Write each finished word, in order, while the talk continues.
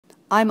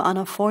I'm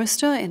Anna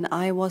Foerster, and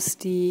I was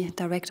the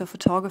director of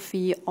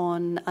photography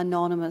on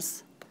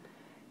Anonymous.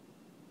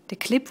 The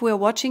clip we're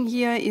watching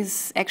here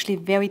is actually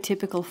very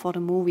typical for the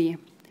movie.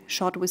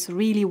 Shot with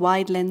really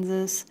wide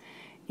lenses,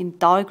 in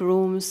dark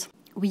rooms.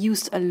 We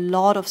used a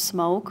lot of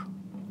smoke.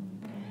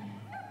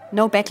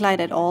 No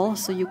backlight at all,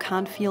 so you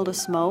can't feel the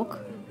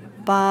smoke.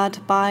 But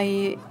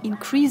by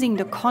increasing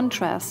the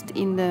contrast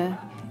in the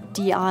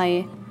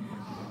DI,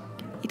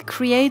 it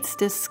creates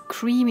this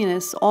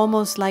creaminess,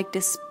 almost like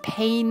this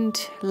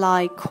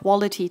paint-like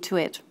quality to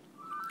it.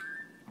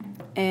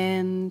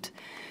 And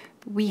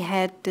we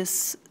had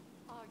this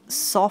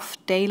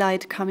soft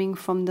daylight coming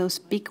from those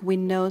big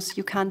windows.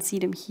 You can't see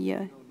them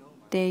here.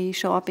 They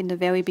show up in the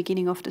very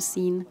beginning of the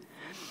scene.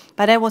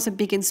 But that was a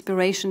big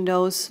inspiration.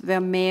 Those were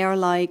more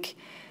like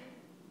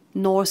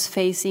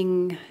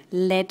north-facing,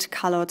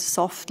 lead-colored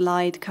soft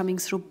light coming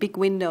through big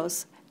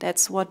windows.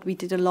 That's what we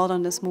did a lot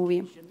on this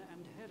movie.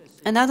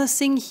 Another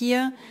thing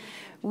here,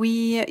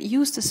 we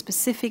used a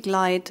specific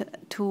light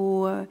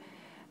to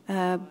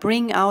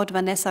bring out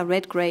Vanessa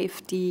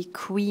Redgrave, the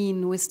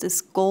queen, with this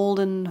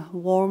golden,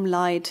 warm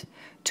light,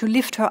 to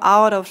lift her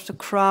out of the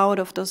crowd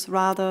of those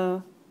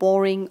rather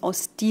boring,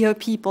 austere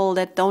people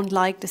that don't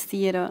like the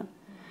theater.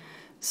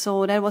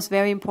 So that was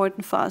very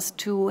important for us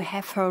to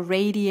have her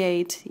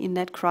radiate in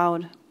that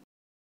crowd.